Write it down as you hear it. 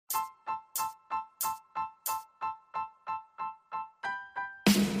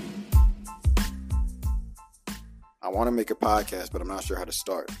want to make a podcast, but I'm not sure how to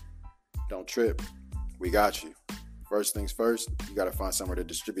start. Don't trip. We got you. First things first, you got to find somewhere to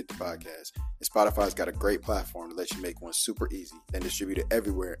distribute the podcast. And Spotify's got a great platform to let you make one super easy, then distribute it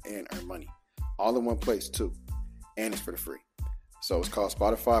everywhere and earn money. All in one place, too. And it's for the free. So it's called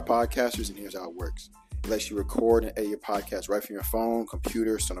Spotify Podcasters, and here's how it works. It lets you record and edit your podcast right from your phone,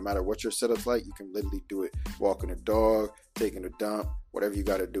 computer, so no matter what your setup's like, you can literally do it walking a dog, taking a dump, whatever you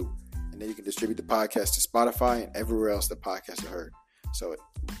got to do. And then you can distribute the podcast to Spotify and everywhere else the podcast is heard. So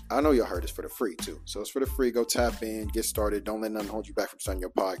I know y'all heard it's for the free, too. So it's for the free. Go tap in, get started. Don't let nothing hold you back from starting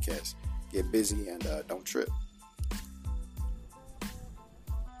your podcast. Get busy and don't trip.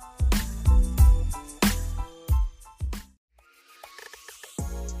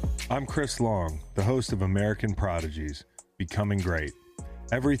 I'm Chris Long, the host of American Prodigies, Becoming Great.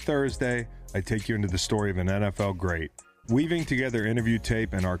 Every Thursday, I take you into the story of an NFL great. Weaving together interview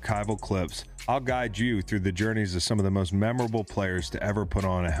tape and archival clips, I'll guide you through the journeys of some of the most memorable players to ever put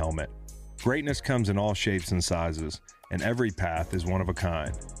on a helmet. Greatness comes in all shapes and sizes, and every path is one of a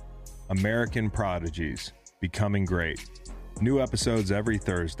kind. American Prodigies, Becoming Great. New episodes every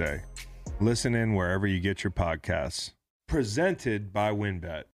Thursday. Listen in wherever you get your podcasts. Presented by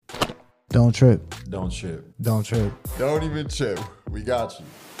WinBet. Don't trip. Don't trip. Don't trip. Don't even trip. We got you.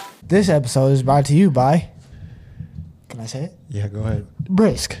 This episode is brought to you by, can I say it? Yeah, go ahead.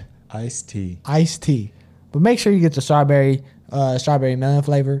 Brisk. Iced tea. Iced tea. But make sure you get the strawberry melon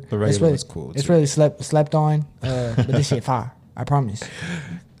flavor. The regular is cool, It's too. really slept on, but this shit fire. I promise.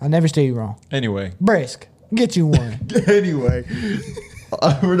 I'll never steer you wrong. Anyway. Brisk. Get you one. Anyway.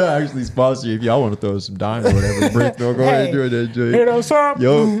 We're not actually sponsored. If y'all want to throw some dime or whatever, Brick, go ahead and do it. Hit us up.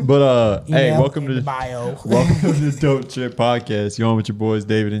 Yo, but hey, welcome to the bio. welcome to the Don't Trip Podcast. You're on with your boys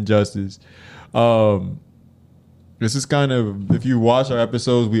David and Justice. This is kind of, if you watch our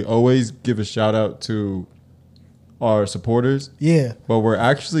episodes, we always give a shout out to our supporters. Yeah. But we're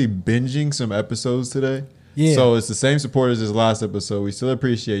actually binging some episodes today. Yeah. So it's the same supporters as last episode. We still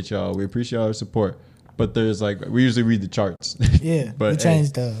appreciate y'all. We appreciate our support. But there's we usually read the charts. Yeah. But we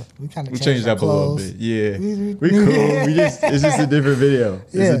changed we kind of changed our up a little clothes. bit. Yeah. We cool. It's just a different video.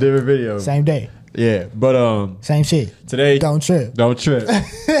 It's a different video. Same day. Yeah. But same shit. today, Don't trip. Don't trip.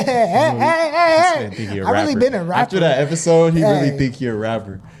 Hey. I've really been a rapper. After that episode, he really think he a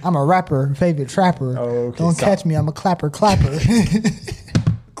rapper. I'm a rapper, favorite trapper. Oh, okay. Don't catch me, I'm a clapper.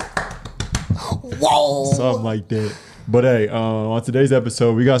 Whoa. Something like that. But hey, on today's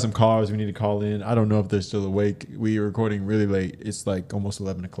episode, we got some callers we need to call in. I don't know if they're still awake. We are recording really late. It's like almost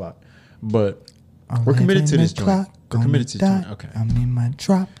 11 o'clock. But we're committed to this joint. We're committed to this joint. Okay. I'm in my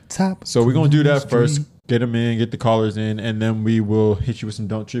drop top. So we're going to do that first. Get them in, get the callers in, and then we will hit you with some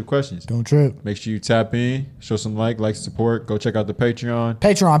Don't Trip questions. Don't trip. Make sure you tap in, show some like, support. Go check out the Patreon.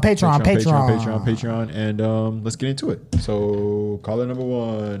 Patreon. And let's get into it. So caller number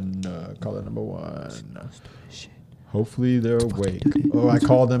one. Hopefully they're awake. Oh, I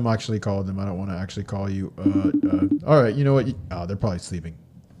called them. Actually called them. I don't want to actually call you. All right. You know what? Oh, they're probably sleeping.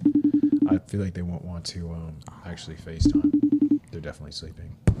 I feel like they won't want to actually FaceTime. They're definitely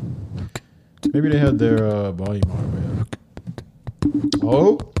sleeping. Maybe they had their volume on.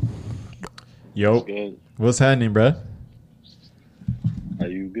 Oh. Yo. What's happening, bruh? How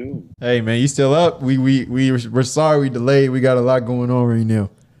you doing? Hey, man, you still up? We're sorry we delayed. We got a lot going on right now.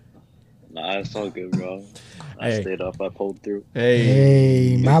 Nah, it's all good, bro. I stayed up. I pulled through.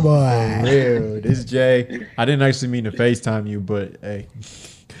 Hey, my boy. Real. This is Jay. I didn't actually mean to FaceTime you, but hey.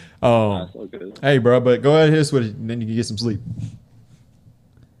 Nah, it's all good. Hey, bro, but go ahead and hit us with it, and then you can get some sleep.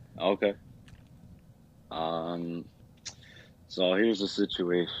 Okay. So here's the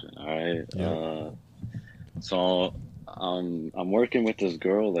situation, all right? Yeah. So I'm working with this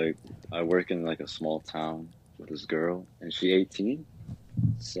girl. Like, I work in like a small town with this girl, and she 18.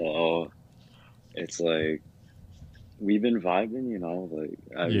 So it's like we've been vibing, you know. Like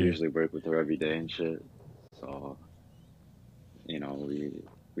I usually work with her every day and shit. So you know, we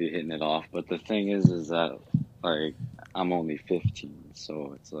hitting it off. But the thing is that like I'm only 15,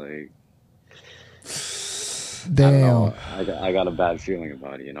 so it's like. Damn. I got a bad feeling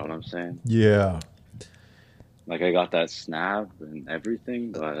about it, you know what I'm saying? Yeah. Like I got that snap and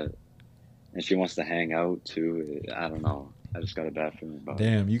everything, and she wants to hang out too. I don't know. I just got a bad feeling about it.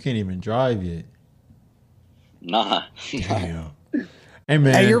 Damn, you can't even drive yet. Nah. Damn. Hey,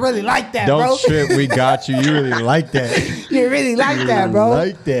 man. Hey, you really like that, Don't bro. trip. We got you. You really like that. You really like that, You bro.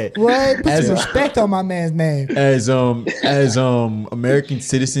 like that. What? Put some respect on my man's name. As American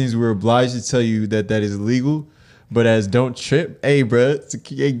citizens, we're obliged to tell you that is illegal. But as don't trip, hey, bro,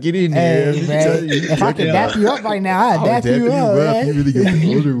 get in there. Hey, man, if I could dap you up right now, I'd dap you up. Man. You really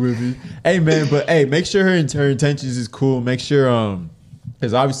get older with me. Hey, man, but hey, make sure her intentions is cool. Make sure,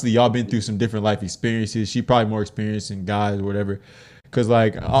 because obviously y'all been through some different life experiences. She probably more experienced than guys or whatever. Because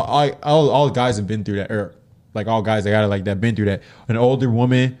like all guys have been through that, or like all guys that got it like that been through that. An older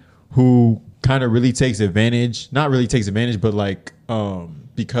woman who kind of really takes advantage, not really takes advantage, but like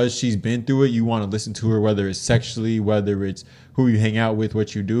because she's been through it, you want to listen to her, whether it's sexually, whether it's who you hang out with,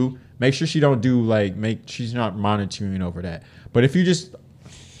 what you do. Make sure she don't do like she's not monitoring over that. But if you're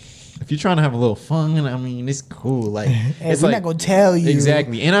trying to have a little fun, I mean, it's cool. Like it's we're like, not gonna tell you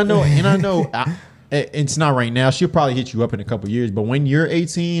exactly. And I know. It's not right now. She'll probably hit you up in a couple years. But when you're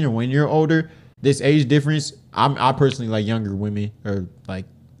 18 or when you're older, this age difference, I personally like younger women, or like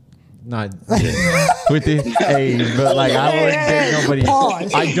not with the age, but like I wouldn't date nobody.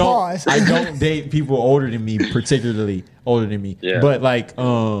 Pause. I don't date people older than me, particularly older than me. Yeah. But like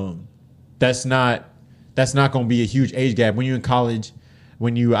that's not gonna be a huge age gap. When you're in college,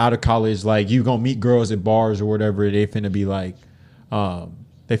 when you out of college, like you gonna meet girls at bars or whatever, they finna be like, how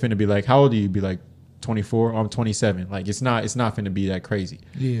old are you? Be like 24. I'm 27. Like it's not finna be that crazy.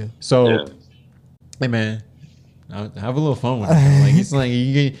 Yeah. So, hey man, have a little fun with it. Like it's like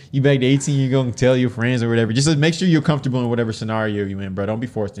you back to 18, you're gonna tell your friends or whatever. Just make sure you're comfortable in whatever scenario you're in, bro. Don't be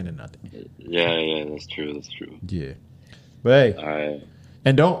forced into nothing. Yeah, that's true. Yeah. But hey, All right.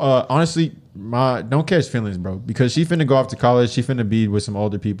 and don't honestly, don't catch feelings, bro. Because she finna go off to college. She finna be with some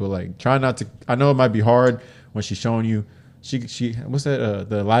older people. Like try not to. I know it might be hard when she's showing you. She what's that?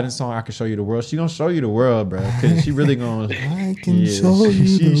 The Aladdin song, I Can Show You the World. She gonna show you the world, bro. Cause she really gonna. I can show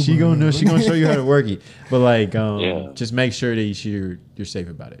you. She gonna know. She gonna show you how to work it. But like, Yeah. just make sure that you're safe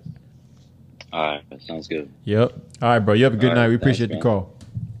about it. All right. That sounds good. Yep. All right, bro. You have a good All night. right, We thanks, appreciate the man. call.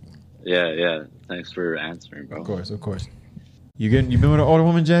 Yeah. Thanks for answering, bro. Of course. You been with an older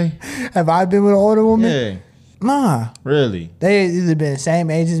woman, Jay? Have I been with an older woman? Yeah. Nah. Really? They either been the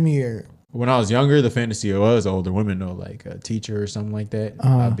same age as me or. When I was younger, the fantasy was older women, though, like a teacher or something like that.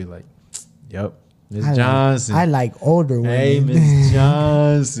 I'd be like, "Yep, Miss Johnson." I like older women. Hey, Miss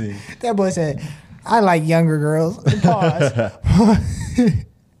Johnson. That boy said, "I like younger girls." Pause.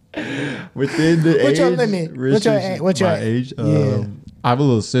 Within the What's age, your limit? What's your age? Yeah. I have a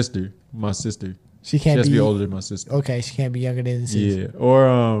little sister. My sister. She can't has to be be older than my sister. Okay, she can't be younger than the sister. Yeah,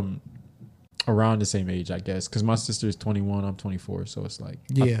 or around the same age, I guess, because my sister is 21. I'm 24, so it's like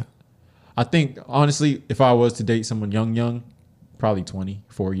Yeah. I think, honestly, if I was to date someone young, probably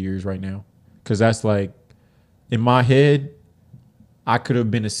 24 years right now. Because that's like, in my head, I could have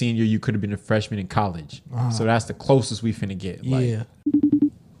been a senior. You could have been a freshman in college. So that's the closest we finna get. Like, Yeah.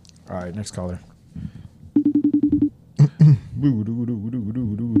 all right, next caller.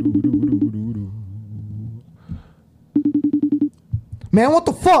 Man, what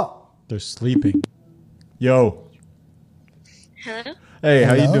the fuck? They're sleeping. Yo. Hello. Hey,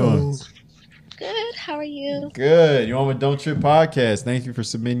 how you Hello. doing? Good. How are you? Good. You on with Don't Trip podcast. Thank you for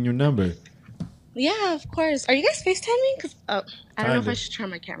submitting your number. Yeah, of course. Are you guys FaceTiming? Cause I don't know if Kinda. I should turn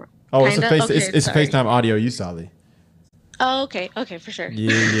my camera. Oh, Kinda? it's a Okay, it's sorry. FaceTime audio. You solid. Oh, okay, for sure.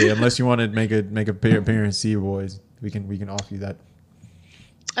 Yeah. Unless you want to make a appearance, see your boys. We can offer you that.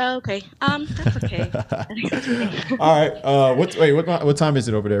 Oh, okay. That's okay. All right. What time is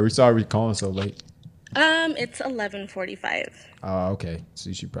it over there? We're sorry we're calling so late. It's 11:45. Oh, okay. So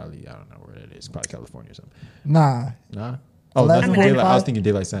you should probably, I don't know where it is. Probably California or something. Nah, Nah. Oh, that's 11:45? daylight. I was thinking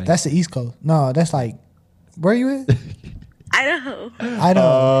daylight saving. that's the East Coast. No, that's like, where you at? Idaho. I don't.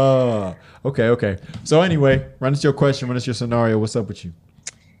 Oh, okay. So anyway, run us your question. Run us your scenario. What's up with you?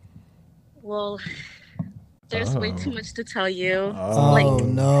 Well, there's way too much to tell you. Oh Like,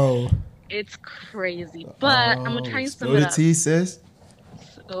 no. it's crazy. But I'm gonna try and sum Spill it the up. tea, sis.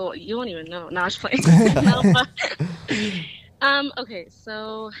 Oh, you don't even know. No, I was playing. No, but, okay,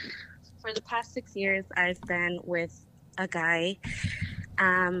 so for the past 6 years, I've been with a guy.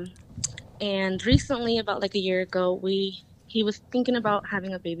 And recently, about like a year ago, he was thinking about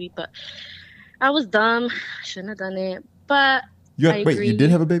having a baby, but I was dumb. Shouldn't have done it. But I Wait, agree. you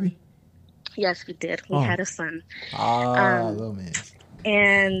did have a baby? Yes, we did. We had a son. Little man.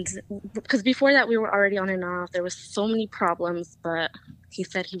 And because before that, we were already on and off. There was so many problems, but he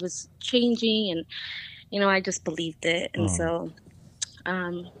said he was changing, and I just believed it. And so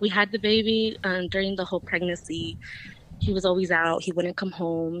we had the baby. During the whole pregnancy, he was always out. He wouldn't come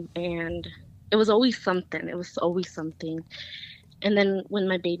home, and it was always something. And then when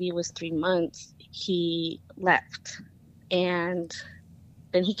my baby was 3 months, he left, and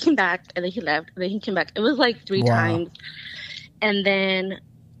then he came back, and then he left, and then he came back. It was like three Wow. times. And then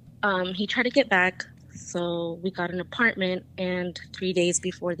he tried to get back So we got an apartment, and 3 days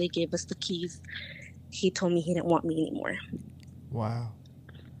before they gave us the keys, he told me he didn't want me anymore. Wow.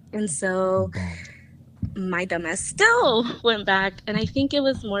 And so my dumbass still went back. And I think it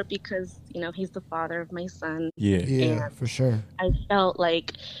was more because, he's the father of my son. Yeah, and for sure. I felt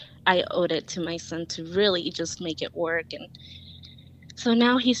like I owed it to my son to really just make it work. And so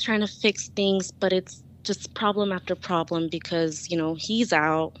now he's trying to fix things, but it's just problem after problem because, he's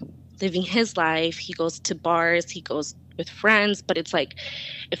out living his life. He goes to bars, he goes with friends, but it's like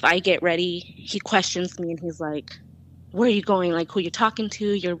if I get ready, he questions me and he's like, where are you going? Like, who you talking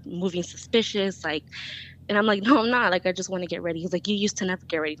to? You're moving suspicious. Like, and I'm like, no, I'm not. Like, I just want to get ready. He's like, you used to never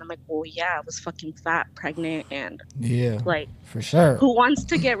get ready. And I'm like, well, yeah, I was fucking fat, pregnant, and like, for sure. Who wants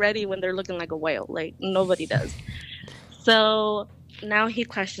to get ready when they're looking like a whale? Like, nobody does. So now he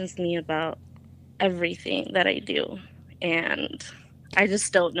questions me about everything that I do. And I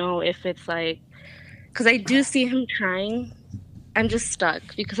just don't know if it's like, because I do see him trying. I'm just stuck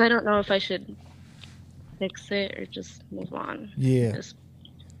because I don't know if I should fix it or just move on. Yeah.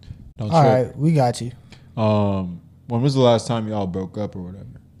 All right, we got you. When was the last time y'all broke up or whatever?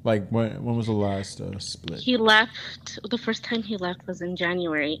 Like when was the last split? He left. The first time he left was in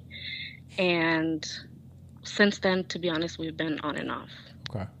January, and since then, to be honest, we've been on and off.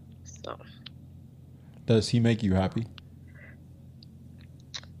 Okay. So. Does he make you happy?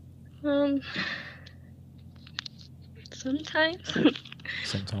 Sometimes.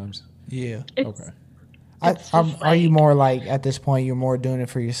 Sometimes. Yeah. Okay. Are you more like at this point you're more doing it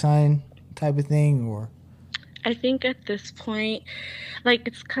for your son type of thing, or? I think at this point, like,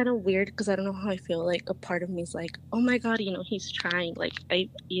 it's kind of weird because I don't know how I feel. Like, a part of me is like, oh my God, he's trying. Like,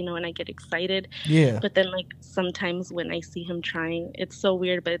 and I get excited. Yeah. But then, like, sometimes when I see him trying, it's so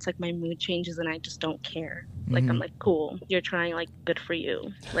weird, but it's like my mood changes and I just don't care. Like, I'm like, cool, you're trying, like, good for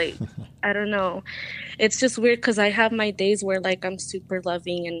you. Like, I don't know. It's just weird because I have my days where, like, I'm super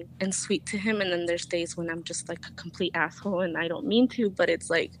loving and sweet to him. And then there's days when I'm just, like, a complete asshole and I don't mean to, but it's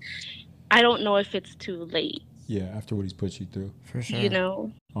like, I don't know if it's too late. Yeah, after what he's put you through. For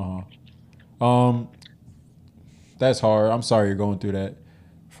sure. That's hard. I'm sorry you're going through that.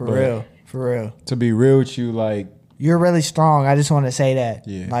 For real. To be real with you, like, you're really strong. I just want to say that.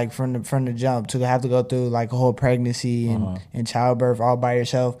 Yeah. Like from the jump, to have to go through like a whole pregnancy and childbirth all by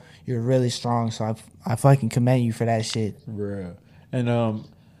yourself, you're really strong. So I fucking commend you for that shit. For real. And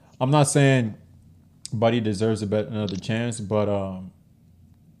I'm not saying Buddy deserves another chance, but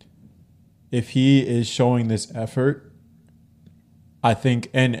if he is showing this effort, I think,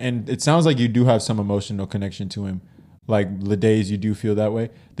 and it sounds like you do have some emotional connection to him. Like the days you do feel that way.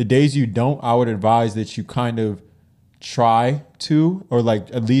 The days you don't, I would advise that you kind of try to, or like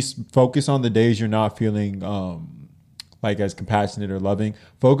at least focus on the days you're not feeling like as compassionate or loving.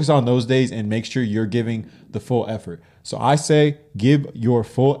 Focus on those days and make sure you're giving the full effort. So I say give your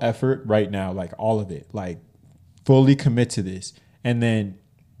full effort right now, like all of it, like fully commit to this, and then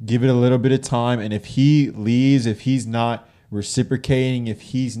give it a little bit of time. And if he leaves, if he's not reciprocating, if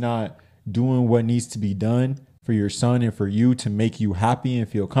he's not doing what needs to be done for your son and for you to make you happy and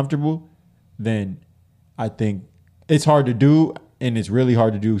feel comfortable, then I think it's hard to do. And it's really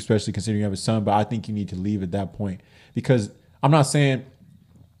hard to do, especially considering you have a son. But I think you need to leave at that point, because I'm not saying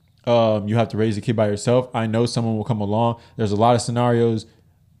you have to raise a kid by yourself. I know someone will come along. There's a lot of scenarios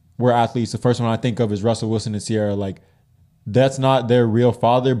where athletes, the first one I think of is Russell Wilson and Sierra, like, that's not their real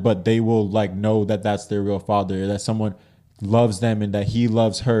father, but they will like know that that's their real father, that someone loves them and that he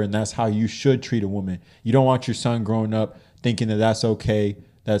loves her. And that's how you should treat a woman. You don't want your son growing up thinking that that's okay.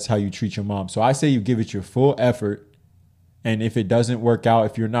 That's how you treat your mom. So I say you give it your full effort. And if it doesn't work out,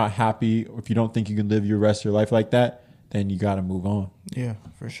 if you're not happy, or if you don't think you can live your rest of your life like that, then you got to move on. Yeah,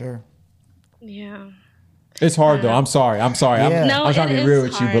 for sure. Yeah. It's hard though. I'm sorry. Yeah. I'm trying to be real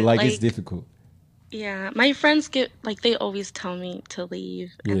with you, but like it's Like, difficult. yeah, my friends they always tell me to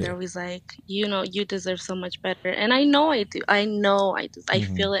leave, and they're always like, you deserve so much better. And I know I do. I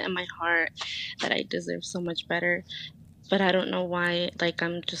feel it in my heart that I deserve so much better, but I don't know why. Like,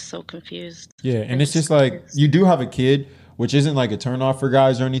 I'm just so confused. Yeah, and it's just like, you do have a kid, which isn't like a turnoff for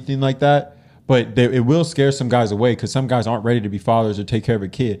guys or anything like that, but it will scare some guys away because some guys aren't ready to be fathers or take care of a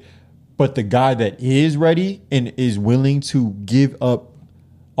kid. But the guy that is ready and is willing to give up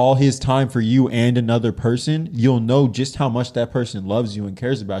all his time for you and another person, you'll know just how much that person loves you and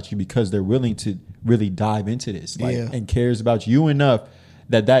cares about you, because they're willing to really dive into this, and cares about you enough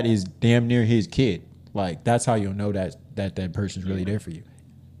that is damn near his kid. Like, that's how you'll know that person's really there for you.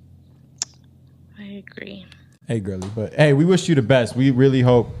 I agree. Hey, girly, but hey, we wish you the best. We really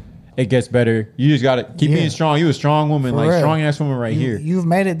hope it gets better. You just gotta keep being strong. You a strong woman, For like real. strong ass woman right here. You've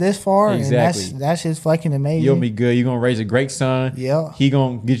made it this far, Exactly. and that's just fucking amazing. You'll be good. You're gonna raise a great son. Yeah. He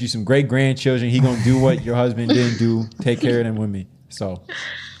gonna get you some great grandchildren. He gonna do what your husband didn't do. Take care of them women. So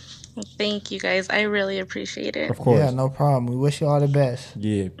Thank you, guys. I really appreciate it. of course. Yeah, no problem. We wish you all the best.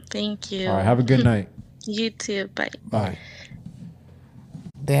 Yeah. Thank you. All right. Have a good night. You too. Bye. Bye.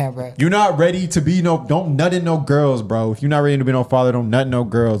 Damn, bro. You're not ready to be don't nut in no girls, bro. If you're not ready to be no father, don't nut in no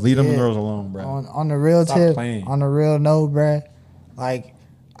girls. Leave them girls alone, bro. On the real Stop tip, playing. on the real note, bro, like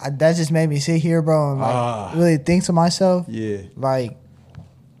that just made me sit here, bro, and like really think to myself, Yeah. like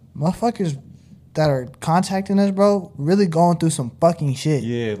motherfuckers that are contacting us, bro, really going through some fucking shit.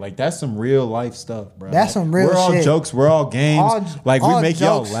 Yeah, like that's some real life stuff, bro. That's some real We're all shit. jokes. We're all games. Like we all make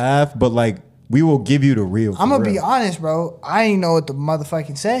jokes. y'all laugh, but like we will give you the real. I'm gonna for be real. honest, bro. I ain't know what to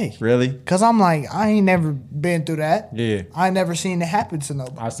motherfucking say. Really? Cause I'm like, I ain't never been through that. Yeah. I ain't never seen it happen to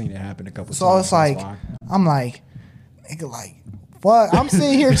nobody. I've seen it happen a couple So times. it's like, that's why. I'm like, nigga, like, fuck. I'm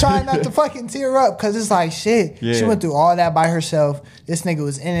sitting here trying not to fucking tear up because it's like, shit. Yeah. She went through all that by herself. This nigga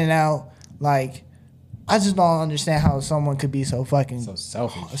was in and out. Like, I just don't understand how someone could be so fucking So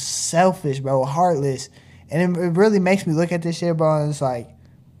selfish. selfish, bro, heartless. And it really makes me look at this shit, bro, and it's like,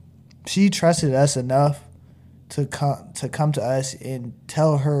 she trusted us enough to come to us and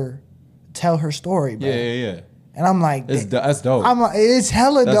tell her story, bro. Yeah. And I'm like, That's dope. I'm like, it's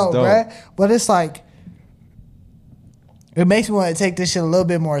hella That's dope, dope. bruh. But it's like, it makes me want to take this shit a little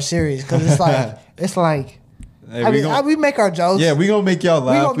bit more serious because it's like, Hey, we make our jokes. yeah, we gonna make y'all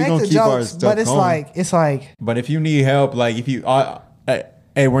laugh. We gonna the keep our jokes, stuff but it's going. like, But if you need help, like if you,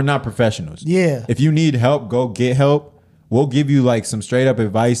 hey, we're not professionals. Yeah. If you need help, go get help. We'll give you like some straight up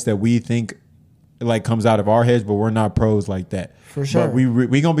advice that we think like comes out of our heads, but we're not pros like that. For sure. But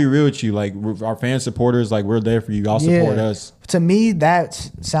we gonna be real with you. Like our fan supporters, like we're there for you. Y'all support us. To me, that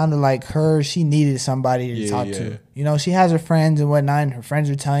sounded like her. She needed somebody to talk to. You know, she has her friends and whatnot, and her friends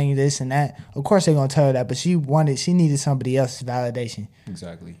are telling you this and that. Of course, they're gonna tell her that, but she needed somebody else's validation.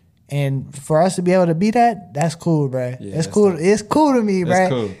 Exactly. And for us to be able to be that, that's cool, bruh. Yeah, it's that's cool. dope. It's cool to me, That's bruh.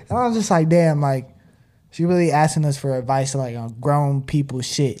 cool. And I'm just like, damn, like, she really asking us for advice like on grown people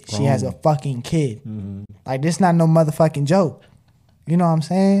shit. She has a fucking kid. Mm-hmm. Like, this not no motherfucking joke. You know what I'm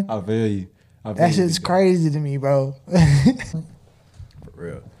saying? I feel you. That shit's crazy to me, bro. For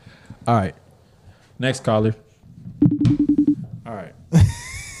real. All right. Next caller. All right.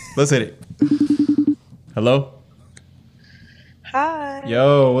 Let's hit it. Hello? Hi.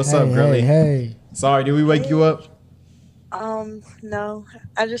 Yo, what's up, girlie? Hey. Sorry, did we wake you up? No.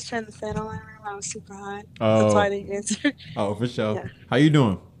 I just turned the fan on my room. I was super hot. Oh. That's why I didn't answer. Oh, for sure. Yeah. How you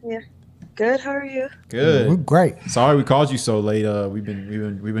doing? Yeah. Good. How are you? Good. We're great. Sorry we called you so late. We've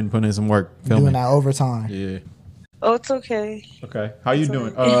been putting in some work filming. Doing that overtime. Yeah. Oh, it's okay. Okay. How you It's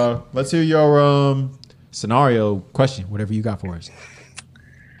doing? okay. Let's hear your scenario question, whatever you got for us.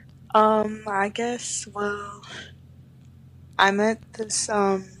 I guess, well, I met this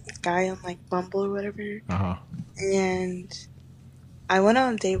guy on like Bumble or whatever, Uh-huh. and I went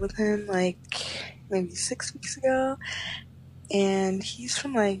on a date with him like maybe 6 weeks ago, and he's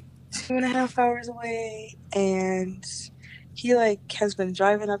from like 2.5 hours away, and he like has been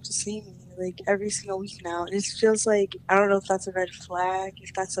driving up to see me like every single week now, and it feels like, I don't know if that's a red flag,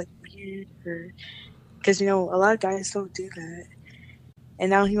 if that's like weird, or because a lot of guys don't do that, and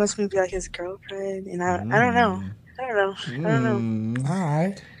now he wants me to be like his girlfriend, and I don't know. I don't know. All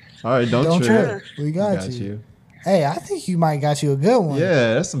right. All right, don't trip. We got you. Hey, I think you might got you a good one.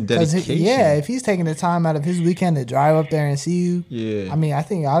 Yeah, that's some 'Cause dedication. if he's taking the time out of his weekend to drive up there and see you, Yeah. I mean, I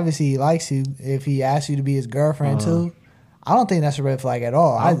think obviously he likes you. If he asks you to be his girlfriend too, I don't think that's a red flag at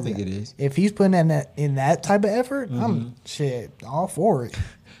all. I don't think it is. If he's putting in that type of effort, I'm all for it.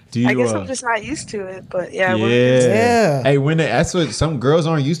 Do you, I guess I'm just not used to it, but yeah. Yeah. Hey, that's what some girls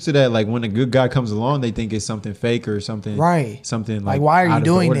aren't used to. That like when a good guy comes along, they think it's something fake or something. Right. Something Like, like why are you out of the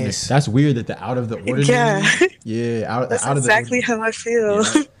doing ordinary. this? That's weird that the out of the ordinary. Yeah. Yeah. Out That's of exactly the how I feel.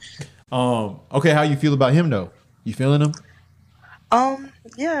 Yeah. Okay, how you feel about him though? You feeling him?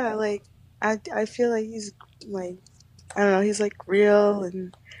 Yeah, like I feel like he's like, I don't know, he's like real,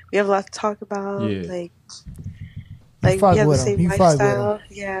 and we have a lot to talk about. Yeah. Like fuck we have the with him. same You fuck with lifestyle.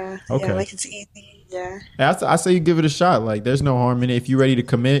 Yeah. Okay. Yeah, like it's easy. Yeah. Hey, I say you give it a shot. Like there's no harm in it. If you're ready to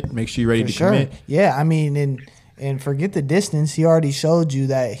commit, make sure you're ready For to sure. commit. Yeah, I mean, and forget the distance. He already showed you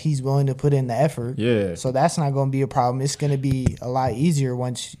that he's willing to put in the effort. Yeah. So that's not going to be a problem. It's going to be a lot easier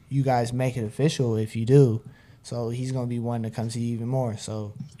once you guys make it official if you do. So he's gonna be one to come see you even more.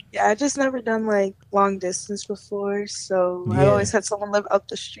 So Yeah, I just never done like long distance before, so I Yeah. always had someone live up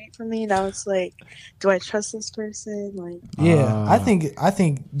the street from me. Now it's like, do I trust this person? Like, yeah, I think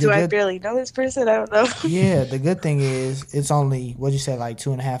the do I good barely know this person? I don't know. yeah, the good thing is it's only what you said, like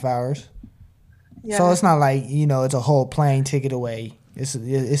 2.5 hours. Yeah. So it's not like, it's a whole plane ticket away. It's a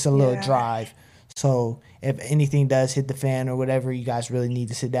little Yeah. drive. So if anything does hit the fan or whatever, you guys really need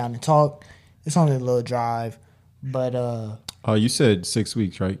to sit down and talk. It's only a little drive, but You said 6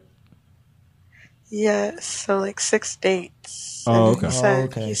 weeks, right? Yeah, so like 6 dates. Oh, And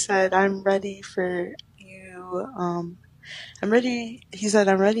okay. he said, I'm ready for you. I'm ready. He said,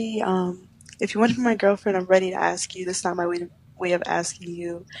 I'm ready. If you want to be my girlfriend, I'm ready to ask you. That's not my way of asking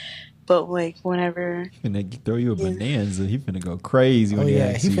you. But like whenever. He finna throw you a bonanza. He finna go crazy when he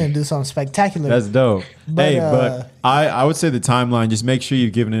asks he you. finna do something spectacular. That's dope. But, but I would say the timeline, just make sure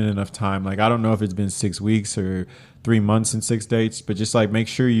you've given it enough time. Like, I don't know if it's been 6 weeks or 3 months and 6 dates, but just like make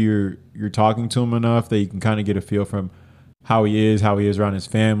sure you're talking to him enough that you can kind of get a feel from how he is around his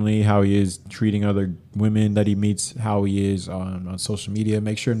family, how he is treating other women that he meets, how he is on social media.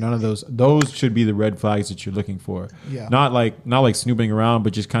 Make sure none of those should be the red flags that you're looking for. Yeah. Not like snooping around,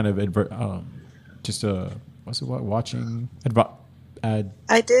 but just kind of watching ad.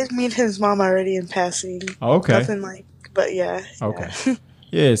 I did meet his mom already in passing. Oh, okay. Nothing like, but yeah. Okay.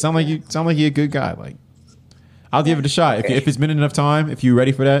 Yeah, sound like you're a good guy. Like, I'll give it a shot. Okay. If it's been enough time, if you're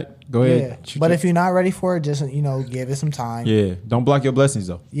ready for that, go ahead. Yeah. But if you're not ready for it, just give it some time. Yeah, don't block your blessings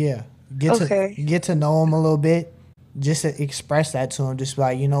though. Yeah. Get to know him a little bit. Just to express that to him. Just be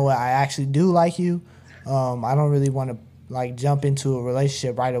like, you know what, I actually do like you. I don't really want to like jump into a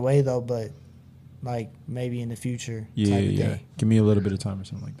relationship right away though, but like maybe in the future. Yeah, type of yeah. thing. Give me a little bit of time or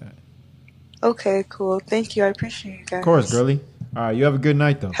something like that. Okay, cool. Thank you. I appreciate you guys. Of course, girly. All right, you have a good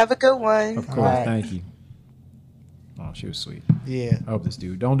night though. Have a good one. Of course, Right. thank you. Oh, she was sweet. Yeah. I hope this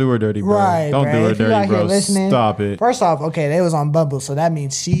dude. Don't do her dirty, bro. Right, Don't bro. do her If you dirty, out here bro. listening, Stop it. First off, okay, they was on Bumble, so that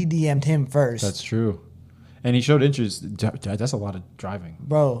means she DM'd him first. That's true. And he showed interest. That's a lot of driving.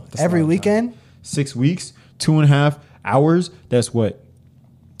 Bro, That's a every lot of weekend? driving. 6 weeks, 2.5 hours. That's what?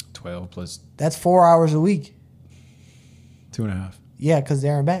 12 plus That's 4 hours a week. 2.5. Yeah, because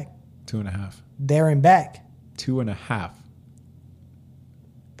there and back. 2.5. There and back. 2.5.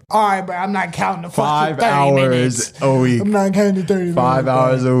 All right, bro, I'm not counting the 5 fucking 30 hours minutes. a week. I'm not counting the 30 minutes. 5 bro.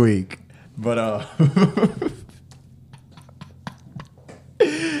 hours a week. But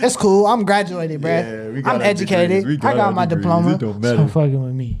It's cool. I'm graduated, bro. Yeah, we got I'm our educated. degrees. We got I got our my degrees. diploma. It don't matter. Stop fucking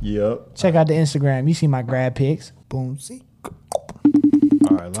with me. Yep. Check out the Instagram. You see my grad pics. Boom. See?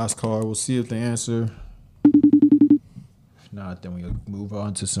 All right, last call. We'll see if they answer. If not, then we'll move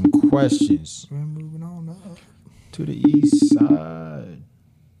on to some questions. We're moving on up. To the east side.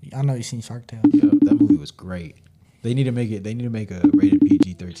 I know you seen Shark Tale. Yeah, that movie was great. They need to make a rated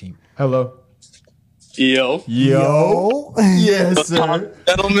PG-13. Hello. Yo. Yes, sir.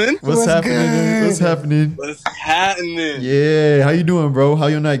 Gentlemen. What's happening? What's happening? What's happening? Yeah. How you doing, bro? How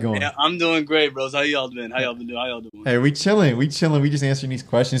your night going? Yeah, I'm doing great, bros. How y'all been? How y'all been doing? Hey, we chilling. We just answering these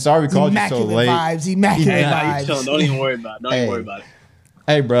questions. Sorry we called you so late. Immaculate Hey, vibes. how you chilling? Don't even worry about it. Don't even worry about it.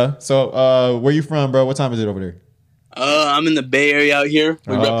 Hey, bro. So, where you from, bro? What time is it over there? I'm in the Bay Area out here.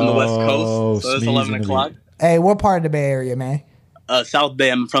 We rep from the West Coast, so it's Sneeze 11 in the o'clock. Hey, what part of the Bay Area, man? South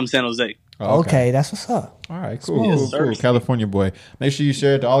Bay. I'm from San Jose. Okay, that's what's up. All right, cool, Yes, cool, sir. cool. California boy. Make sure you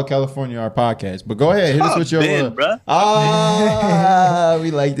share it to all California, our podcast. But go ahead, hit us with your... Ben, bruh. we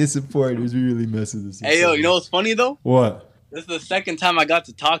like this supporters. We really mess with this. Hey, yo, you know what's funny, though? What? This is the second time I got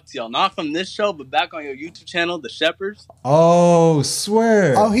to talk to y'all. Not from this show, but back on your YouTube channel, The Shepherds. Oh,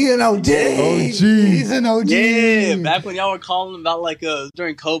 swear. Oh, he an OG. He's an OG. Yeah, back when y'all were calling about, like,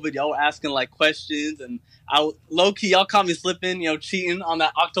 during COVID, y'all were asking, like, questions, and low-key, y'all caught me slipping, cheating on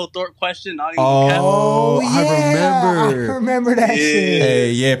that Octothorpe question. Not even Oh, yeah. I remember that shit.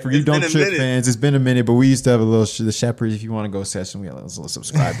 Hey, yeah, for you It's Don't been a Trip minute. fans, it's been a minute, but we used to have a little The Shepherds. If you want to go session, we had those little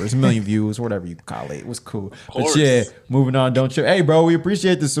subscribers, 1 million views, whatever you call it. It was cool. But course. yeah, moving on, Don't Trip. Hey, bro, we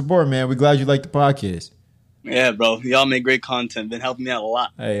appreciate the support, man. We're glad you like the podcast. Yeah, bro. Y'all make great content. Been helping me out a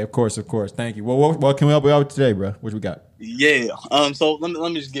lot. Hey, of course. Thank you. Well, what can we help you out with today, bro? What we got? Yeah. So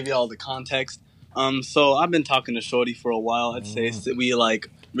let me just give you all the context. So I've been talking to Shorty for a while. I'd say we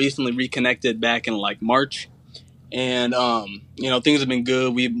recently reconnected back in March, and things have been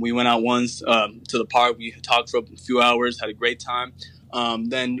good. We went out once to the park. We talked for a few hours, had a great time.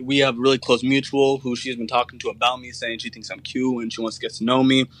 Then we have a really close mutual who she's been talking to about me, saying she thinks I'm cute and she wants to get to know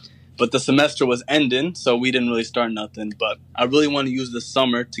me. But the semester was ending, so we didn't really start nothing. But I really want to use this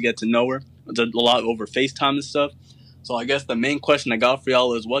summer to get to know her. It's a lot over FaceTime and stuff. So I guess the main question I got for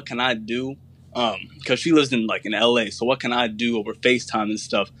y'all is, what can I do because she lives in LA. So what can I do over FaceTime and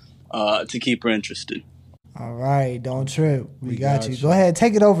stuff to keep her interested? All right, don't trip. We got you. Go ahead,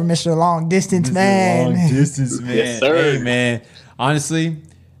 take it over, Mr. Long Distance Man. Long distance man. Yes, sir. Hey man, honestly,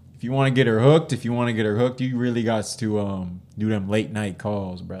 if you want to get her hooked, you really got to do them late night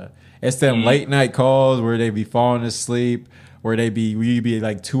calls, bro. It's them late night calls where they be falling asleep, where you be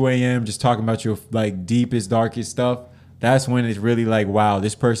like 2 a.m. just talking about your like deepest, darkest stuff. That's when it's really like, wow,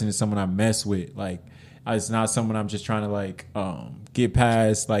 this person is someone I mess with. Like, it's not someone I'm just trying to like get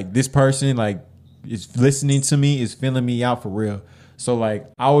past. Like, this person like is listening to me, is feeling me out for real. So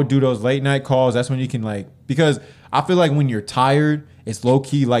like, I would do those late night calls. That's when you can like, because I feel like when you're tired, it's low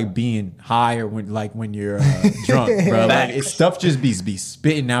key like being high, or when you're drunk, bro. Like, it's stuff just be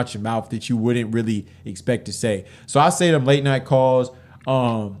spitting out your mouth that you wouldn't really expect to say. So I say them late night calls.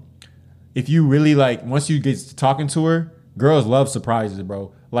 If you really like, once you get to talking to her, girls love surprises,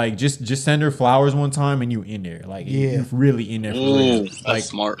 bro. Like, just send her flowers one time and you in there. Like, you really in there for real. That's Like,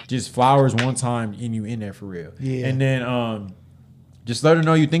 smart. Just flowers one time and you in there for real. Yeah. And then just let her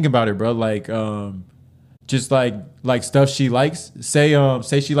know you think about her, bro. Like, just like stuff she likes. Say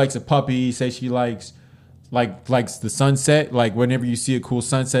she likes a puppy. Say she likes the sunset. Like, whenever you see a cool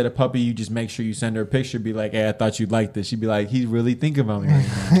sunset, a puppy, you just make sure you send her a picture. Be like, hey, I thought you'd like this. She'd be like, he's really thinking about me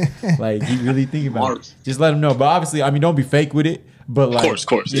right now. Like, he really thinking about it. Just let him know. But obviously, I mean, don't be fake with it. But like, Of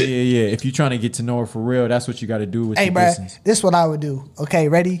course. Yeah. If you're trying to get to know her for real, that's what you got to do with your bro, business. this is what I would do. Okay,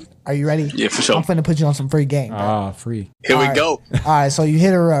 ready? Are you ready? Yeah, for sure. I'm finna put you on some free game, bro. Free. Here we go. All right, so you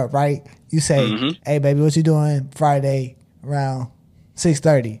hit her up, right? You say, hey, baby, what you doing Friday around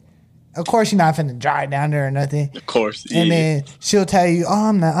 6:30? Of course, you're not finna drive down there or nothing. Of course. Yeah. And then she'll tell you, oh,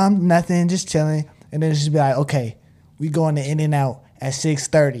 I'm nothing, just chilling. And then she'll be like, okay, we going to In-N-Out at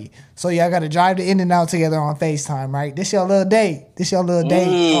 6:30. So y'all got to drive to In-N-Out together on FaceTime, right? This your little date. On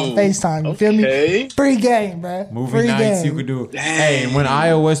FaceTime. You feel me? Free game, bro. Movie Free nights, game. you could do. Hey, when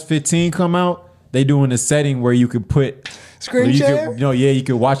iOS 15 come out, they doing a setting where you could put Screen share? You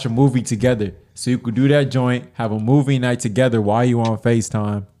could watch a movie together. So you could do that joint, have a movie night together while you on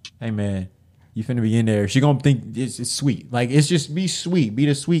FaceTime. Hey man, you finna be in there. She gonna think it's sweet. Like, it's just be sweet. Be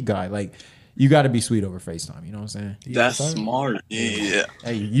the sweet guy. Like, you got to be sweet over FaceTime. You know what I'm saying? That's smart. Yeah.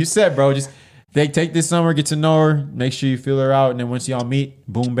 Hey, you said, bro, just take this summer, get to know her, make sure you feel her out, and then once y'all meet,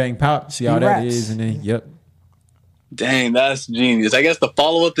 boom, bang, pop, see how that is, and then, yep. Dang, that's genius. I guess the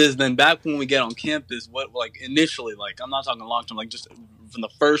follow-up is then back when we get on campus, what, like, initially, like, I'm not talking long-term, like, just from the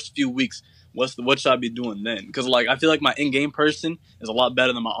first few weeks, what should I be doing then? Because, like, I feel like my in-game person is a lot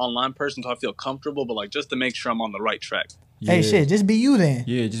better than my online person, so I feel comfortable, but, like, just to make sure I'm on the right track. Yeah. Hey, shit, just be you then.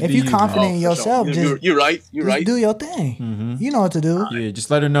 Yeah, just if be you're you, confident in yourself, sure. You're right. You're right. do your thing. Mm-hmm. You know what to do. Yeah,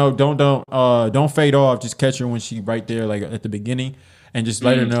 just let her know. Don't fade off. Just catch her when she right there, like at the beginning, and just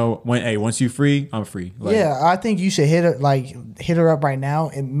let her know once you free, I'm free. Like, yeah, I think you should hit her up right now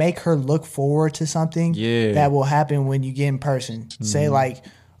and make her look forward to something that will happen when you get in person. Say like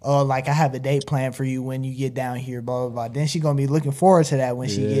I have a date planned for you when you get down here, blah blah blah. Then she gonna be looking forward to that when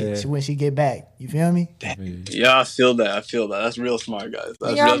she get back. You feel me? Yeah, I feel that. That's real smart, guys.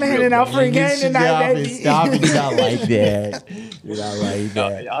 That's I'm handing out free game tonight, baby. Stop it! You're not like that. You're not like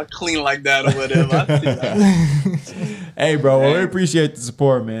that. Y'all clean like that or whatever. I see that. Hey, bro, well, we appreciate the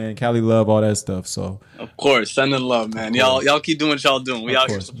support, man. Cali love all that stuff. So of course, sending love, man. Y'all keep doing what y'all doing. We out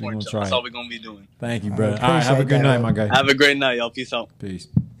here supporting y'all. Try. That's all we're gonna be doing. Thank you, bro. All right, have a good night, my guy. Have a great night, y'all. Peace out. Peace.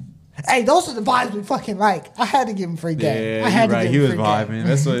 Hey, those are the vibes we fucking like. I had to give him free game. Yeah, I had to right. give He him was free vibing. game.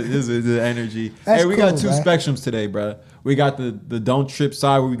 That's what this is the energy. That's hey, we got cool, two bro. spectrums today, bro. We got the don't trip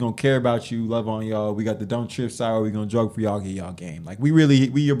side where we gonna care about you, love on y'all. We got the don't trip side where we gonna joke for y'all, get y'all game. Like we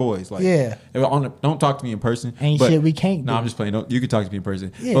your boys. Like don't talk to me in person. Ain't shit we can't do. No, I'm just playing. You can talk to me in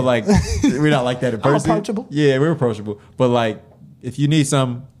person. Yeah. But like we're not like that in person. I'm approachable. Yeah, we're approachable. But like if you need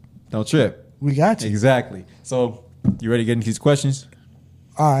something, don't trip. We got you. Exactly. So you ready to get into these questions?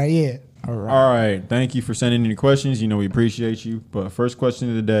 All right, yeah. All right. Thank you for sending in your questions. You know we appreciate you. But first question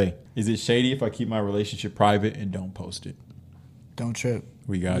of the day: is it shady if I keep my relationship private and don't post it? Don't trip.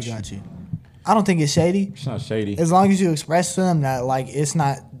 We got you. I don't think it's shady. It's not shady. As long as you express to them that like it's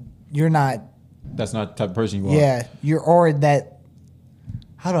not, you're not. That's not the type of person you are. Yeah, you're or that.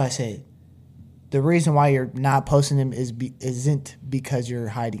 How do I say it? The reason why you're not posting them isn't because you're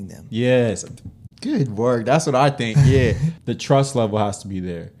hiding them. Yes. Good work. That's what I think. Yeah. The trust level has to be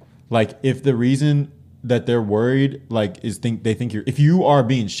there. Like if the reason that they're worried, like they think you're, if you are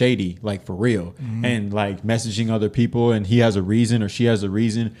being shady, like for real, and like messaging other people, and he has a reason or she has a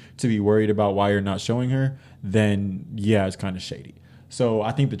reason to be worried about why you're not showing her, then yeah, it's kind of shady. So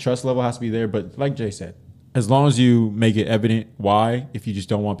I think the trust level has to be there. But like Jay said, as long as you make it evident why, if you just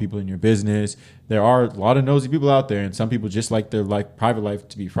don't want people in your business, there are a lot of nosy people out there, and some people just like their private life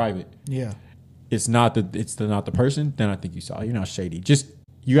to be private. Yeah. It's not not the person, then I think you're not shady. Just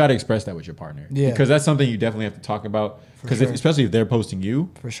you got to express that with your partner. Yeah. Because that's something you definitely have to talk about. Because especially if they're posting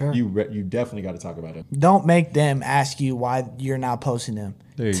you, for sure, you definitely got to talk about it. Don't make them ask you why you're not posting them.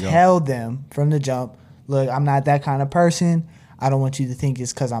 There you Tell them from the jump, look, I'm not that kind of person. I don't want you to think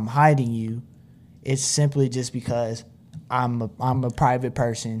it's because I'm hiding you. It's simply just because I'm a private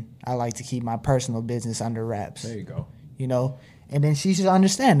person. I like to keep my personal business under wraps. There you go. You know? And then she should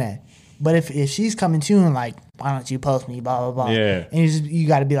understand that. But if she's coming to you and like, why don't you post me, blah, blah, blah. Yeah. And you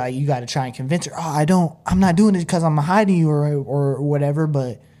got to be like, you got to try and convince her, I'm not doing it because I'm hiding you or whatever.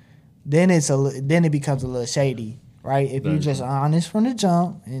 But then it becomes a little shady, right? If you're just honest from the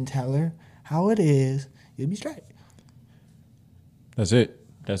jump and tell her how it is, you'll be straight. That's it.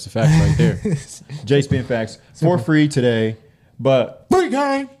 That's the fact right there. Jay spin facts for free today. But free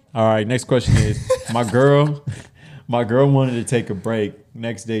game. All right, next question is my girl wanted to take a break.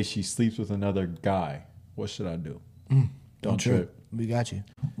 Next day she sleeps with another guy. What should I do? Don't trip. We got you.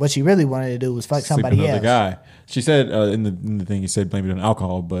 What she really wanted to do was fuck somebody another else. Guy. She said in the thing, you said blame it on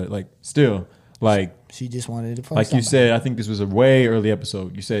alcohol, but like still, like she just wanted to fuck like somebody. You said, I think this was a way early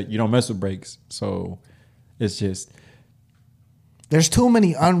episode. You said you don't mess with breaks, so it's just there's too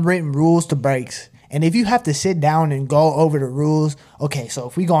many unwritten rules to breaks. And if you have to sit down and go over the rules, okay, so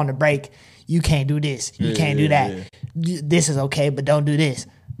if we go on the break, you can't do this, you can't do that. Yeah. This is okay, but don't do this.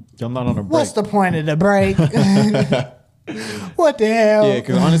 I'm not on a break. What's the point of the break? What the hell? Yeah,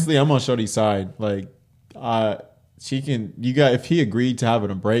 because honestly, I'm on Shorty's side. Like, if he agreed to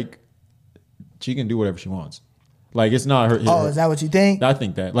having a break, she can do whatever she wants. Like, it's not her. Is that what you think? I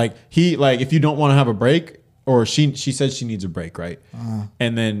think that. Like, if you don't want to have a break, or she says she needs a break, right?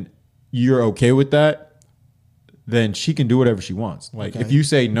 And then you're okay with that, then she can do whatever she wants. Like, if you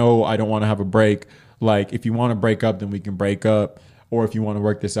say, no, I don't want to have a break, like, if you want to break up, then we can break up. Or if you want to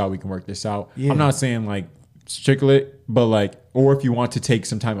work this out, we can work this out. Yeah. I'm not saying, like, strickle it, but, like, or if you want to take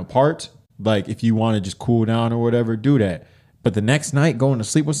some time apart, like, if you want to just cool down or whatever, do that. But the next night, going to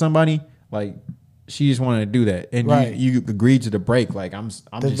sleep with somebody, like, she just wanted to do that, and you agreed to the break. Like I'm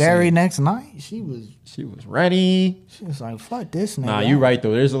the just very saying, next night, she was ready. She was like, "Fuck this." Nah, you're right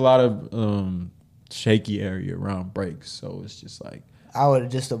though. There's a lot of shaky area around breaks, so it's just like I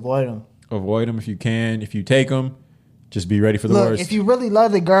would just avoid them. Avoid them if you can. If you take them, just be ready for the worst. If you really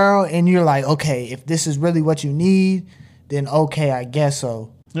love the girl and you're like, okay, if this is really what you need, then okay, I guess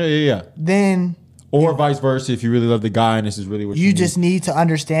so. Yeah. Then. Or vice versa, if you really love the guy and this is really what you need. You just need to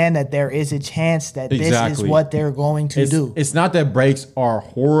understand that there is a chance that this is what they're going to do. It's not that breaks are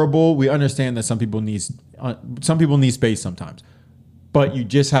horrible. We understand that some people need space sometimes. But you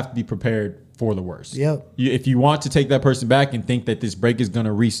just have to be prepared for the worst. Yep. If you want to take that person back and think that this break is going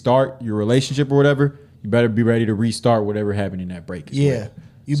to restart your relationship or whatever, you better be ready to restart whatever happened in that break.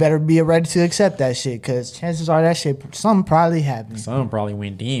 You better be ready to accept that shit because chances are that shit, something probably happened. Something probably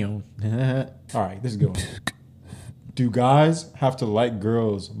went down. All right, this is a good one. Do guys have to like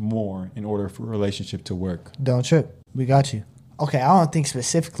girls more in order for a relationship to work? Don't trip. We got you. Okay, I don't think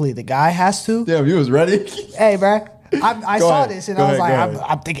specifically the guy has to. Damn, you was ready? Hey, bro. I saw this and I was like,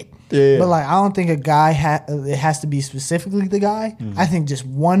 I'm thinking. Yeah. But like, I don't think a guy it has to be specifically the guy. Mm-hmm. I think just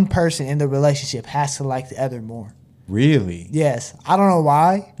one person in the relationship has to like the other more. Really? Yes. I don't know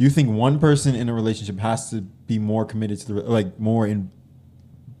why. You think one person in a relationship has to be more committed to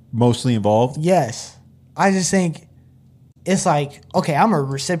mostly involved? Yes. I just think it's like, okay, I'm a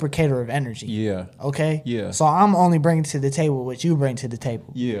reciprocator of energy. Yeah. Okay? Yeah. So I'm only bringing to the table what you bring to the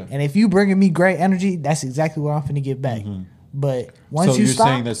table. Yeah. And if you bringing me great energy, that's exactly what I'm finna give back. Mm-hmm. But once you stop. So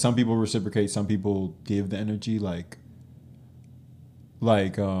you're saying that some people reciprocate, some people give the energy, like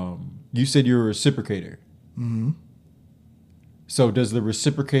you said you're a reciprocator. Mm-hmm. So does the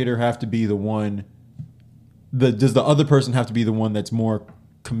reciprocator have to be the one? Does the other person have to be the one that's more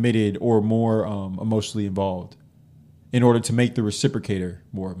committed or more emotionally involved in order to make the reciprocator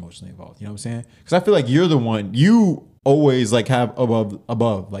more emotionally involved? You know what I'm saying? Because I feel like you're the one. You always like have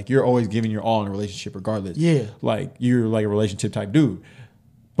above. Like you're always giving your all in a relationship, regardless. Yeah. Like you're like a relationship type dude,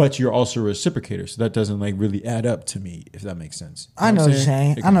 but you're also a reciprocator. So that doesn't like really add up to me, if that makes sense. I know what you're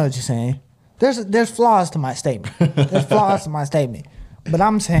saying. Okay. I know what you're saying. There's flaws to my statement. But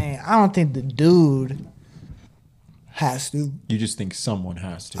I'm saying I don't think the dude has to. You just think someone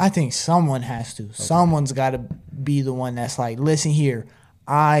has to. I think someone has to. Okay. Someone's got to be the one that's like, listen here,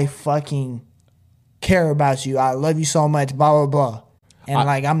 I fucking care about you. I love you so much. Blah blah blah.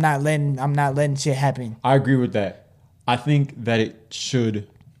 And I'm not letting shit happen. I agree with that. I think that it should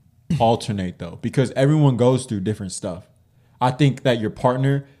alternate though, because everyone goes through different stuff. I think that your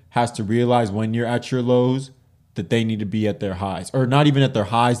partner has to realize when you're at your lows that they need to be at their highs, or not even at their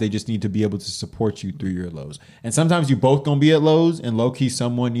highs. They just need to be able to support you through your lows. And sometimes you both gonna be at lows, and low key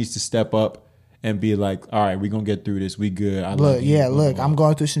someone needs to step up and be like, all right, we're gonna get through this. We good. I love you. Look, I'm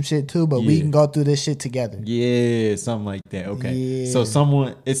going through some shit too, but we can go through this shit together. Yeah, something like that. Okay. Yeah. So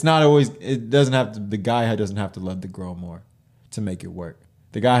someone, it's not always, it doesn't have to, the guy doesn't have to love the girl more to make it work.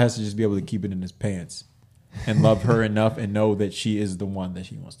 The guy has to just be able to keep it in his pants and love her enough and know that she is the one that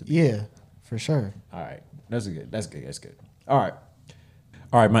she wants to be. Yeah, for sure. All right. That's good. All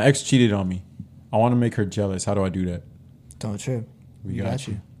right. My ex cheated on me. I want to make her jealous. How do I do that? Don't trip. We got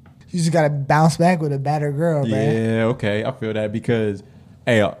you. You just gotta bounce back with a better girl, man. Yeah, okay. I feel that because,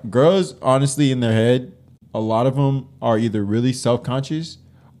 hey, girls, honestly, in their head, a lot of them are either really self-conscious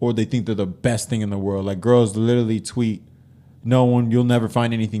or they think they're the best thing in the world. Like, girls literally tweet, you'll never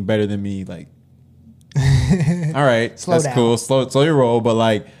find anything better than me. Like, all right, that's down. Cool. Slow your roll, but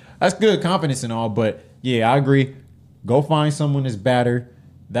like, that's good confidence and all. But yeah, I agree. Go find someone that's better.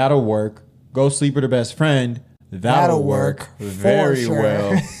 That'll work. Go sleep with her best friend. That'll work very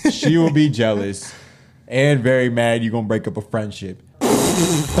well. She will be jealous and very mad. You're going to break up a friendship.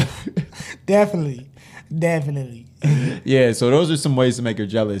 Definitely. Yeah, so those are some ways to make her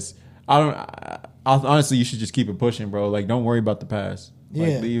jealous. Honestly, you should just keep it pushing, bro. Like, don't worry about the past.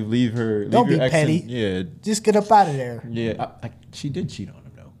 Yeah. Like, leave her. Don't leave be your petty. Yeah. Just get up out of there. Yeah. She did cheat on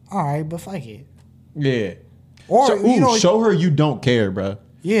him, though. All right, but fuck it. Yeah. Or, show her you don't care, bro.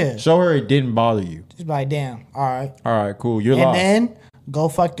 Yeah. Show her it didn't bother you. Just like, damn. All right, cool. You're lost. And then go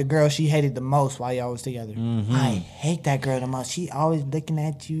fuck the girl she hated the most while y'all was together. Mm-hmm. I hate that girl the most. She always looking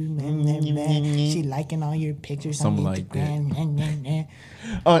at you. She liking all your pictures Something on Instagram.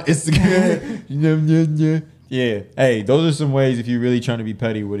 On Instagram. Yeah. Hey, those are some ways if you're really trying to be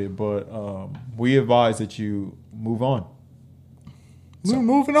petty with it. But we advise that you move on. We're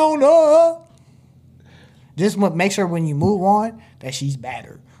moving on up. Just make sure when you move on that she's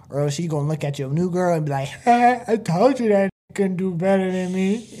better. Or else she's going to look at your new girl and be like, hey, I told you that couldn't do better than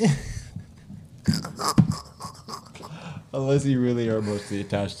me. Unless you really are mostly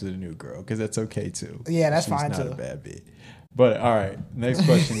attached to the new girl, because that's okay too. Yeah, that's fine too. She's not a bad bitch. But all right, next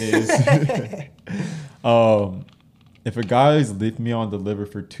question is, if a guy's left me on the liver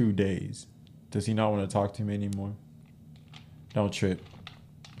for 2 days, does he not want to talk to me anymore? Don't trip.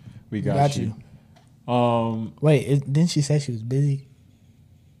 We got you. Wait, didn't she say she was busy?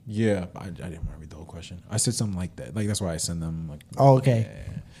 Yeah, I didn't want to read the whole question. I said something like that. Like, that's why I send them. Like, oh, okay.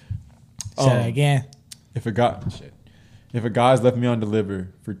 Yeah. Say that again. If a guy's left me on the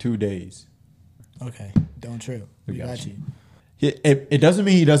liver for 2 days. Okay, don't trip. We got you. It doesn't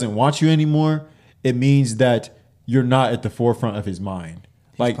mean he doesn't want you anymore. It means that you're not at the forefront of his mind.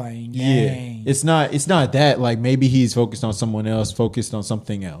 Like, yeah, it's not that. Like, maybe he's focused on someone else, focused on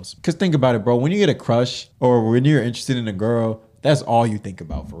something else. Because think about it, bro. When you get a crush or when you're interested in a girl, that's all you think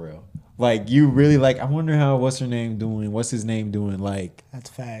about for real. Like, you really like, I wonder what's her name doing? What's his name doing? Like, that's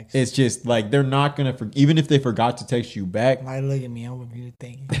facts. It's just like, they're not going to, even if they forgot to text you back. Like, look at me, I'm over here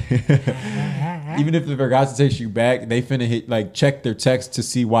thinking. Even if they forgot to text you back, they finna check their text to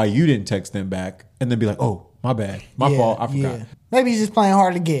see why you didn't text them back. And then be like, oh, my bad. My fault. I forgot. Yeah. Maybe he's just playing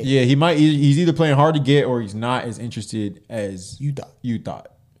hard to get. Yeah, he's either playing hard to get or he's not as interested as you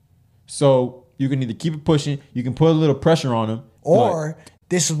thought. So you can either keep it pushing, you can put a little pressure on him. Or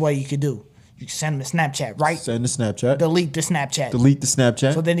this is what you could do. You can send him a Snapchat, right? Send a Snapchat. Delete the Snapchat. Delete the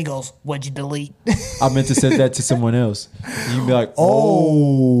Snapchat. So then he goes, what'd you delete? I meant to send that to someone else. And you'd be like,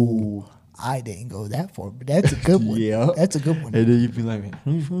 oh. I didn't go that far, but that's a good one. Yeah. That's a good one. And then you'd be like,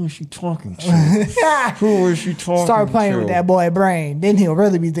 who is she talking to? Who is she talking to? Start playing with that boy brain. Then he'll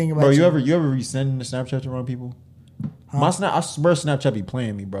really be thinking about you. Bro, you ever resend the Snapchat to wrong people? Huh? I swear Snapchat be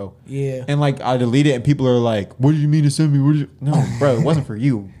playing me, bro. Yeah. And like, I delete it and people are like, what did you mean to send me? No, bro, it wasn't for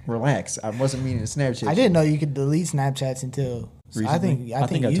you. Relax. I wasn't meaning to Snapchat. I didn't know you could delete Snapchats until... Recently? I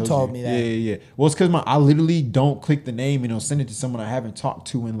think you told me that. Yeah. Well, it's because I literally don't click the name and send it to someone I haven't talked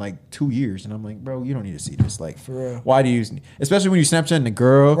to in like 2 years. And I'm like, bro, you don't need to see this. Like, for real. Why do you... Especially when you Snapchatting a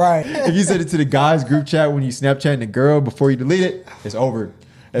girl. Right. If you send it to the guys group chat when you Snapchatting a girl before you delete it, it's over.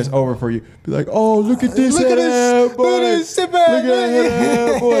 It's over for you. Be like, oh, look at this head boy. Look at that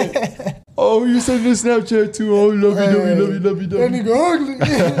head boy. Oh, you sending a Snapchat too. Oh, love you. That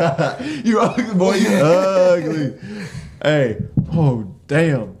nigga ugly. You ugly, boy. You ugly. Hey. Oh,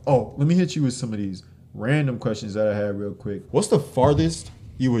 damn. Oh, let me hit you with some of these random questions that I had real quick. What's the farthest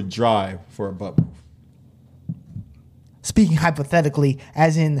you would drive for a butt move? Speaking hypothetically,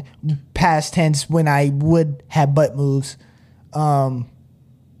 as in past tense, when I would have butt moves,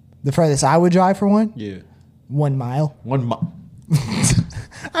 The furthest I would drive for one? Yeah. 1 mile. 1 mile.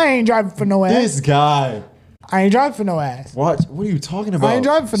 I ain't driving for no ass. This guy. I ain't driving for no ass. What? What are you talking about? I ain't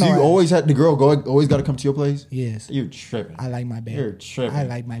driving for no So you ass. always had the girl always got to come to your place? Yes. You're tripping. I like my bed. You're tripping. I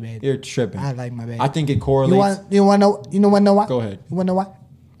like my bed. You're tripping. I like my bed. I think it correlates. You want to know why? Go ahead. You want to know why?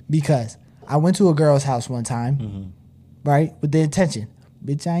 Because I went to a girl's house one time, right, with the intention,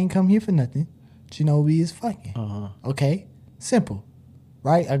 bitch, I ain't come here for nothing. But you know we is fucking. Okay? Simple.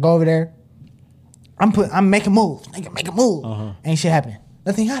 Right? I go over there. I'm making moves. Nigga, make a move. Ain't shit happen.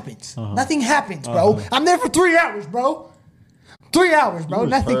 Nothing happens. Nothing happens, bro. I'm there for 3 hours, bro. 3 hours, bro.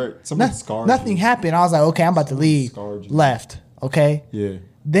 Nothing happened. I was like, okay, I'm about to leave. Left. Okay? Yeah.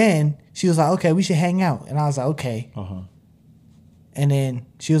 Then she was like, okay, we should hang out. And I was like, okay. And then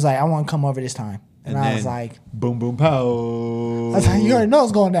she was like, I want to come over this time. And I was like, boom, boom, pow. I was like, you already know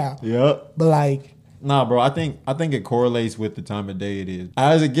what's going down. Yep. But like, nah, bro, I think it correlates with the time of day it is.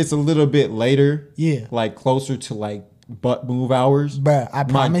 As it gets a little bit later, like closer to like butt move hours, bro, I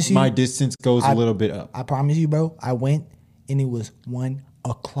promise my distance goes a little bit up. I promise you, bro. I went and it was 1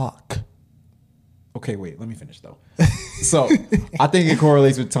 o'clock. Okay, wait, let me finish though. So I think it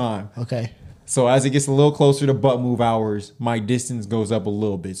correlates with time. Okay. So as it gets a little closer to butt move hours, my distance goes up a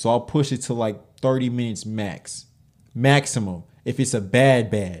little bit. So I'll push it to like 30 minutes maximum if it's a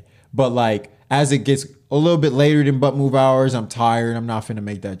bad. But like as it gets a little bit later than butt move hours, I'm tired. I'm not finna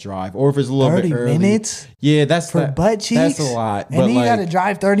make that drive. Or if it's a little bit early. 30 minutes? Yeah, that's for butt cheeks? That's a lot. And then you gotta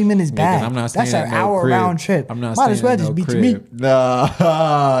drive 30 minutes back. I'm not that's an hour round trip. I'm not Might as well just beat me.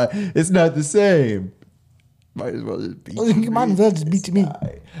 Nah, it's not the same. Might as well just beat me. Might as well just beat me.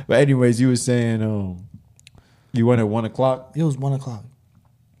 But anyways, you were saying you went at 1 o'clock? It was 1 o'clock.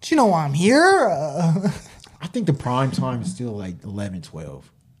 But you know why I'm here? I think the prime time is still like 11,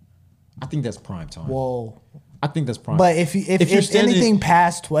 12. I think that's prime time. Whoa. I think that's prime. But if anything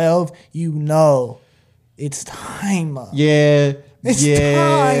past 12, you know it's time up. Yeah. It's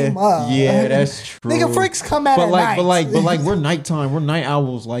time up. Yeah, that's true. Nigga, freaks come out at night. But like we're nighttime. We're night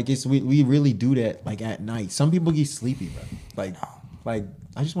owls. Like we really do that like at night. Some people get sleepy, bro. Like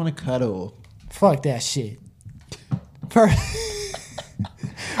I just want to cuddle. Fuck that shit.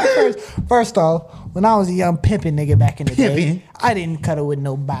 First off, when I was a young pimpin' nigga back in the day, I didn't cuddle with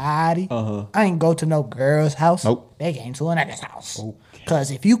nobody. I didn't go to no girl's house. Nope. They came to a nigga's house. Because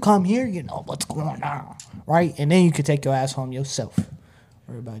if you come here, you know what's going on. Right? And then you can take your ass home yourself.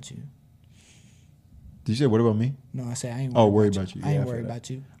 Worry about you. Did you say what about me? No, I said I ain't worried about you. I ain't worried about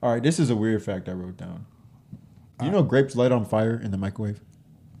you. All right, this is a weird fact I wrote down. You know grapes light on fire in the microwave?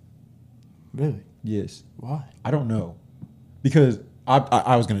 Really? Yes. Why? I don't know. Because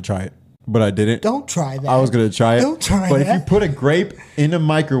I was going to try it, but I didn't. Don't try that. I was going to try it. Don't try but that. But if you put a grape in a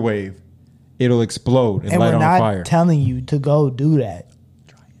microwave, it'll explode and light on fire. We're not telling you to go do that.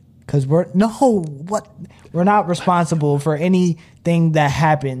 Try it. Because we're not responsible for anything that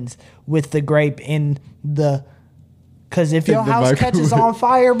happens with the grape in the... Because if your house catches on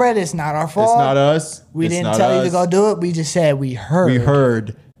fire, Brett, it's not our fault. It's not us. We didn't tell you to go do it. We just said we heard. We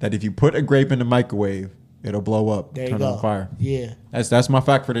heard that if you put a grape in the microwave, it'll blow up, turn on fire. Yeah. That's my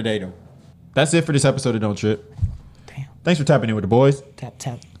fact for today, though. That's it for this episode of Don't Trip. Damn. Thanks for tapping in with the boys.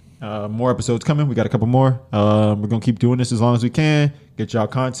 Tap. More episodes coming. We got a couple more. We're going to keep doing this as long as we can. Get y'all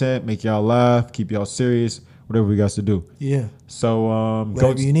content, make y'all laugh, keep y'all serious, whatever we got to do. Yeah. So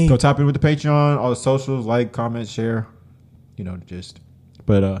go tap in with the Patreon, all the socials, like, comment, share. You know the gist.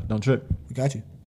 But don't trip. We got you.